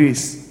by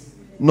grace,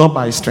 not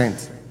by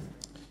strength.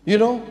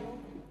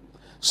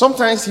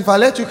 Sometimes if I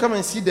let you come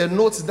and see the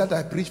notes that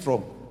I preach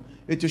from,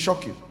 it will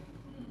shock you.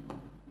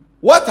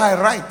 What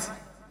I write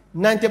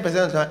 90% of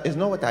the time is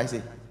not what I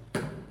say.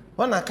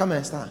 When I come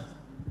and start,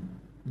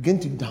 begin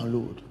to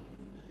download.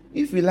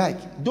 If you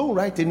like, don't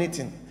write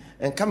anything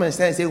and come and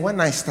stand and say,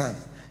 when I stand,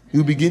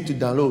 you begin to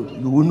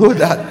download. You will know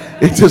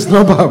that it is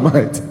not by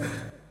might.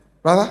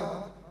 Brother,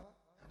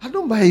 I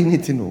don't buy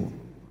anything. No.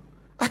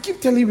 I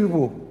keep telling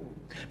people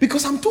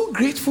because I'm too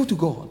grateful to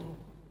God.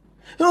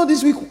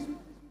 This week,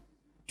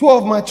 2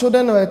 of my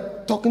children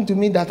were talking to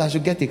me that I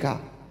should get a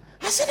car.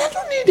 I said, I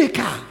don't need a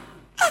car.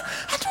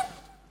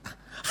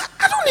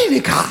 I don't need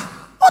a car.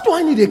 What do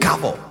I need a car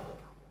for?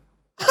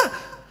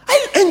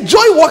 I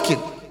enjoy walking.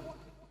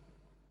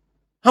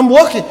 I'm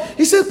walking.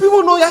 He said,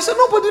 people know you. I said,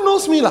 nobody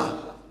knows me.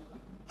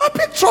 I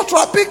pick trotro,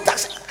 I pick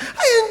taxi.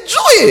 I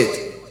enjoy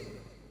it.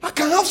 I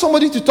can have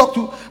somebody to talk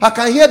to. I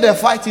can hear the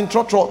fight in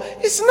trotro.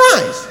 It's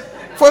nice.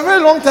 For a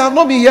very long time, I've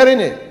not been hearing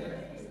it.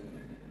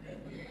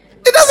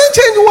 It doesn't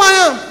change who I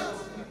am.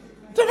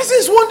 The person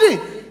is wondering,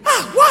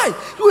 why?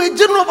 You a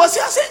general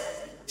overseer. I say,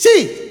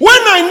 see, when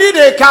I need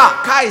a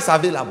car is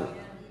available.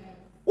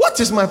 What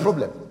is my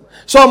problem?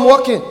 So I'm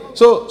walking.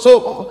 So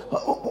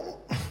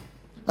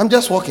I'm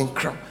just walking.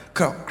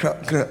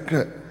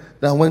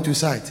 Then I went to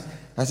site.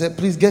 I said,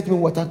 please get me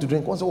water to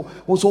drink.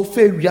 Also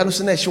fair.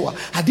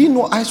 I didn't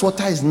know ice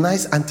water is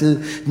nice until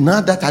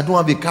now that I don't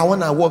have a car.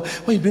 When I walk,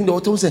 when you bring the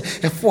water, it's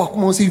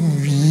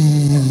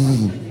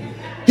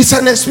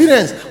an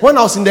experience. When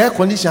I was in the air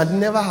condition, I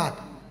never had.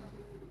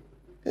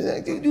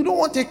 You don't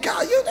want a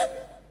car.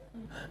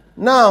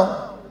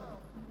 Now,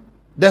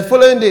 the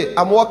following day,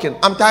 I'm walking.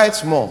 I'm tired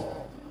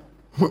small.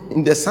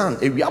 In the sun,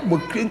 I'm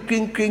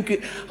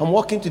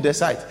walking to the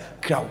site.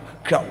 Crowd.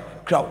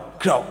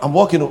 I'm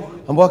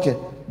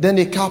walking. Then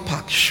the car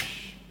park.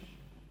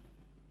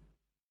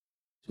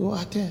 So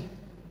I tell.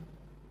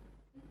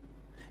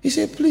 He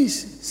said,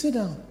 please sit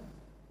down.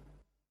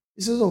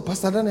 He says, oh,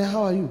 Pastor Daniel,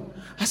 how are you?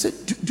 I said,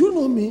 do you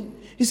know me?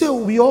 He said,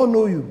 we all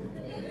know you.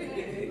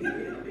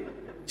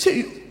 He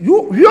said,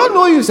 we all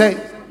know you, say.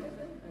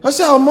 I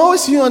said, I'm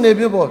always seeing you on a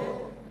billboard.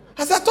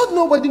 I said, I thought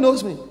nobody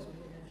knows me.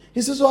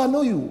 He says, oh, I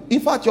know you.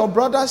 In fact, your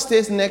brother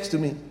stays next to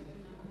me.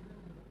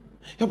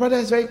 Your brother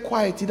is very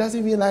quiet. He doesn't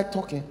even like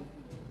talking.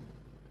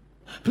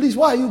 Please,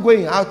 where are you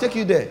going? I'll take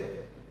you there.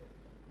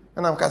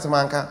 And I'm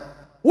Kasamanka.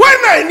 When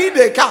I need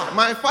a car,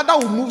 my father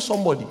will move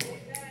somebody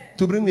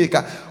to bring me a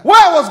car. Where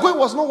I was going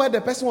was not where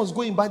the person was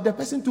going, but the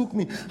person took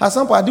me. At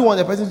some point, I didn't want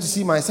the person to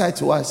see my side,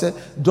 so I said,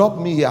 drop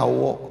me here, I'll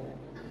walk.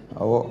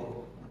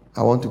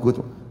 I want to go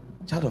to.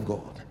 Child of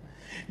God.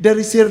 There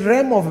is a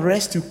realm of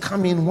rest to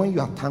come in when you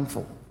are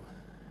thankful.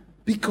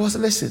 Because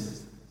listen,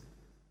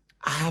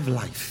 I have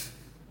life.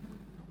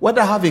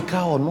 Whether I have a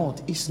car or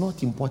not, it's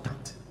not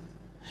important.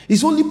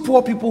 It's only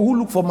poor people who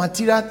look for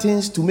material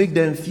things to make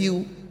them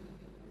feel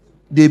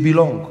they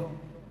belong.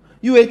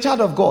 You are a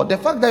child of God. The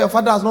fact that your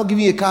father has not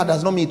given you a car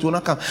does not mean it will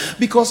not come.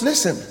 Because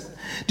listen,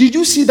 did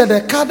you see that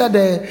the car that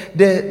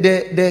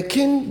the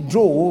king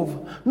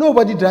drove,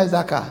 nobody drives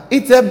that car.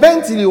 It's a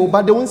Bentley,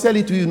 but they won't sell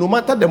it to you no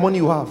matter the money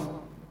you have.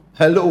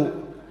 Hello.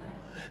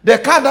 The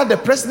car that the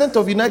president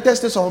of the United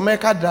States of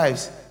America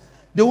drives,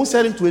 they won't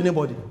sell it to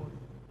anybody.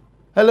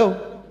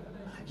 Hello.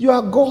 You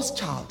are God's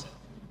child.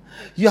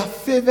 You are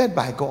favored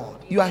by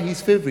God. You are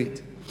his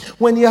favorite.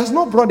 When he has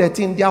not brought the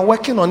thing, they are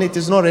working on it.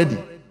 It's not ready.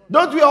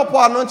 Don't we all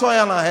pour anointing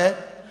oil on our head?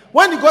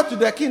 When you go to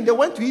the king, they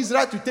went to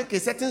Israel to take a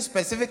certain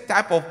specific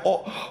type of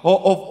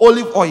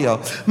olive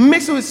oil,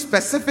 mix it with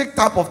specific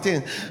type of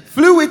things,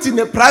 flew it in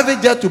a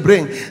private jet to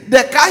bring.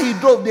 The car he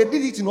drove, they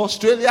did it in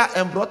Australia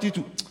and brought it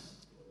to.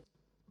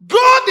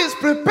 God is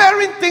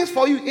preparing things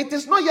for you. It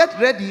is not yet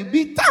ready.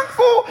 Be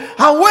thankful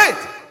and wait.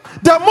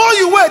 The more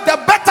you wait, the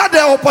better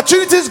the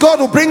opportunities God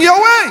will bring your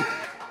way.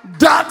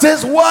 That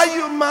is why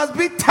you must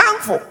be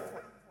thankful.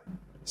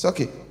 It's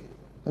okay.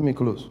 Let me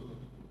close.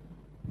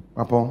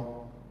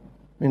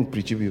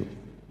 Preach you.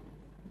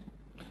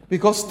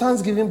 Because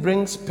thanksgiving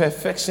brings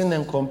perfection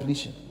and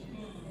completion.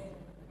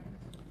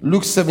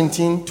 Luke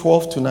 17,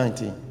 12 to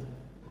 19.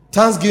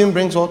 Thanksgiving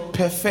brings what?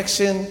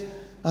 Perfection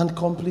and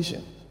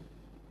completion.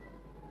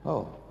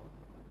 Oh.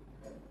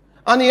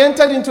 And he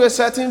entered into a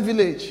certain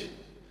village,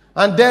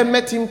 and there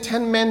met him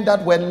 10 men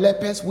that were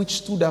lepers, which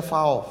stood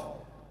afar off.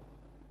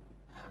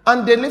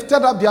 And they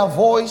lifted up their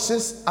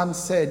voices and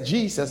said,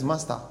 Jesus,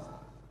 Master,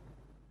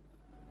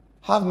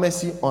 have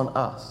mercy on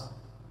us.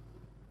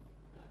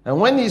 And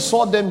when he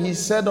saw them, he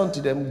said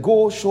unto them,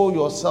 Go show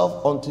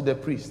yourself unto the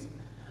priest.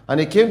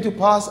 And it came to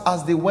pass,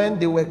 as they went,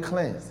 they were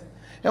cleansed.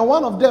 And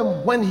one of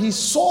them, when he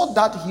saw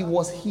that he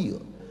was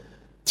healed,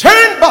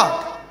 turned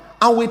back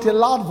and with a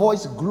loud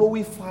voice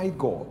glorified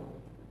God,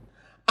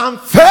 and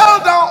fell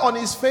down on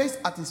his face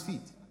at his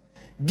feet,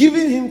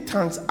 giving him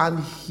thanks. And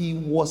he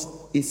was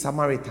a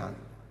Samaritan.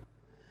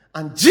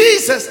 And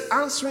Jesus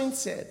answering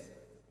said,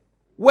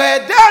 Were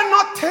there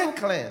not 10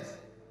 cleansed?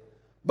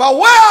 But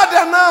where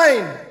are the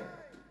 9?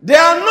 They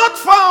are not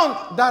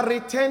found that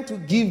return to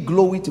give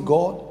glory to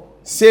God,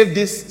 save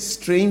this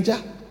stranger.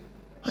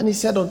 And he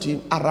said unto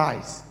him,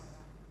 Arise,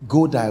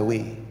 go thy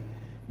way.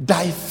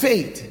 Thy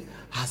faith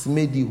has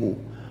made thee whole.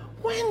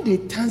 When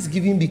did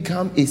thanksgiving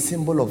become a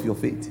symbol of your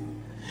faith?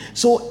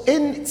 So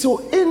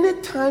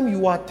anytime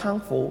you are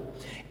thankful,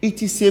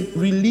 it is a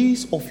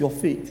release of your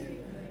faith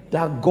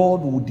that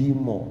God will do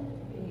more.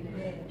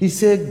 He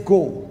said,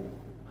 Go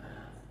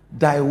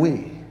thy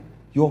way.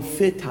 Your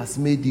faith has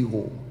made thee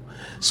whole.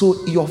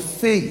 So your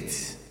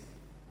faith,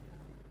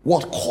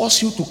 what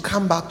caused you to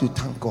come back to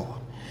thank God?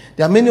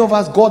 There are many of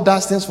us, God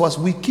does things for us.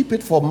 We keep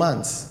it for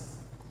months,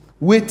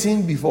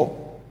 waiting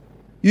before.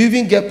 You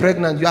even get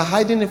pregnant, you are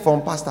hiding it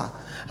from pastor.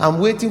 I'm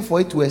waiting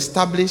for it to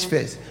establish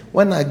first.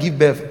 When I give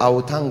birth, I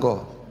will thank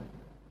God.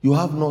 You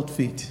have not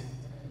faith.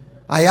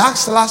 I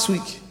asked last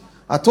week,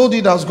 I told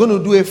you that I was going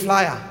to do a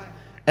flyer,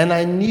 and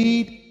I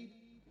need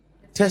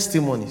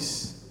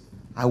testimonies.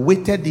 I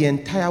waited the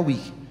entire week.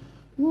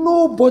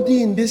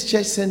 Nobody in this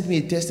church sent me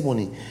a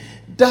testimony.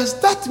 Does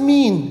that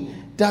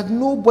mean that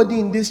nobody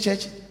in this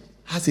church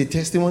has a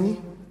testimony?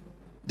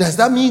 Does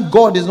that mean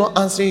God is not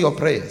answering your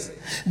prayers?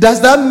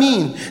 Does that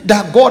mean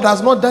that God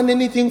has not done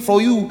anything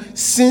for you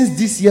since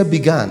this year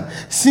began,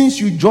 since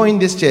you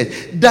joined this church?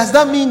 Does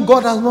that mean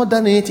God has not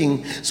done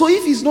anything? So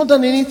if he's not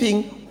done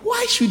anything,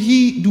 why should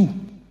he do?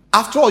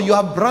 After all, you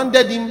have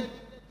branded him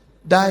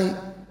that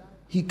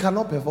he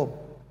cannot perform.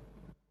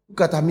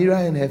 Look at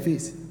Amira and her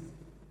face.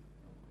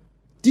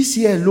 This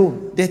year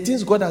alone, the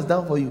things God has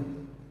done for you,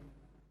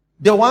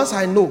 the ones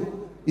I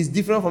know is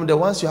different from the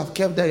ones you have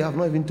kept there. You have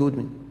not even told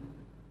me.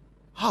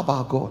 How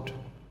about God?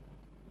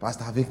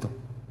 Pastor Victor,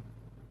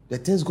 the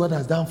things God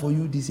has done for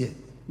you this year.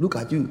 Look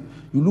at you.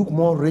 You look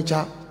more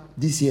richer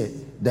this year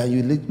than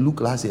you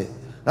look last year.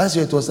 Last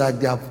year it was like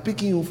they are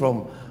picking you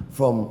from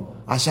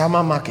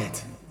Ashama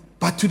market.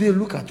 But today,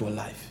 look at your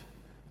life.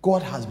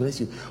 God has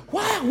blessed you.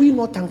 Why are we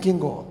not thanking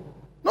God?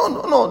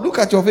 No. Look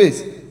at your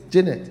face,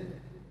 Janet.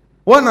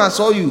 When I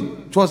saw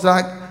you, it was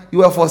like you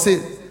were for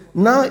sale.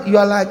 Now you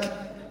are like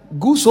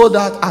goods sold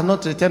that are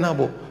not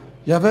returnable.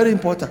 You are very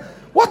important.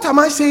 What am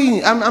I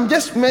saying? I'm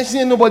just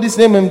mentioning nobody's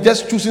name. I'm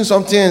just choosing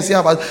something and say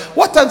about it.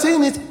 What I'm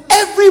saying is,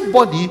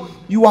 everybody,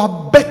 you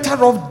are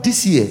better off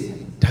this year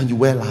than you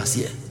were last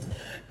year.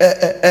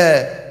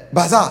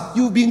 Bazaar,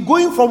 you've been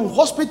going from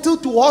hospital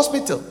to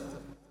hospital,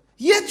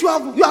 yet you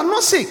are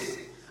not sick.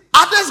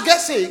 Others get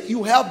sick,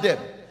 you help them.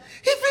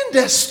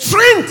 Even the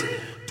strength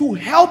to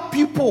help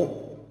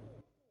people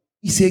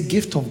is a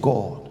gift of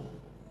God,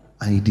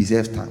 and he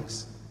deserves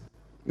thanks.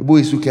 The boy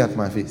is looking at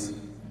my face.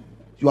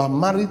 You are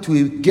married to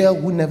a girl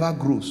who never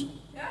grows.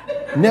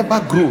 Never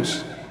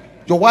grows.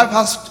 Your wife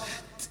has,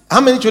 how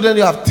many children do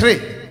you have?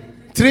 3.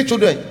 3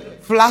 children.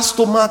 Flat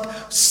stomach,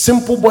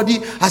 simple body,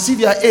 as if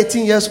you are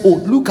 18 years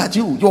old. Look at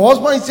you. Your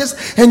husband is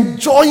just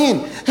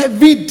enjoying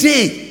every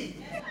day.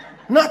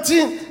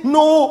 Nothing,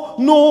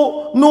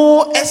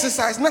 no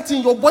exercise,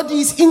 nothing. Your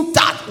body is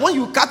intact. When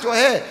you cut your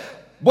hair,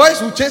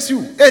 boys will chase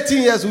you.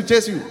 18 years will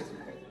chase you.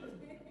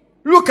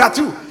 Look at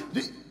you.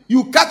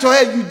 You cut your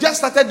hair, you just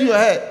started doing your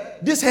hair.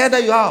 This hair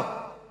that you have,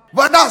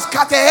 but that's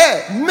cut a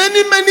hair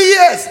many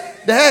years.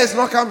 The hair is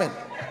not coming.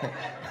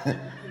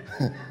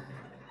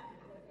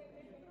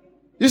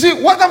 You see,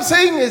 what I'm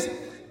saying is,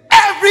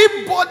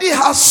 everybody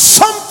has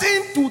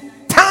something to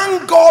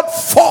thank God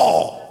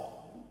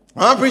for.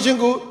 I'm preaching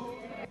good.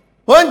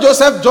 When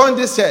Joseph joined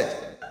this church,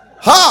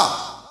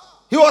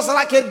 he was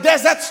like a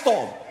desert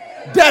storm.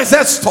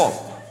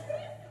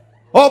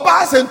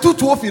 Obas and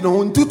tutu,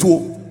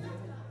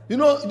 you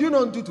know, do you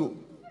know tutu?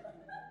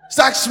 It's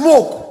like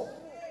smoke.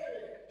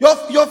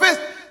 Your face,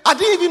 I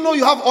didn't even know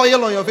you have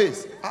oil on your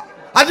face.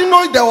 I didn't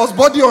know there was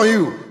body on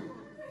you.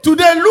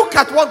 Today, look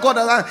at what God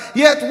has done.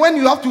 Yet when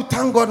you have to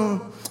thank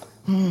God,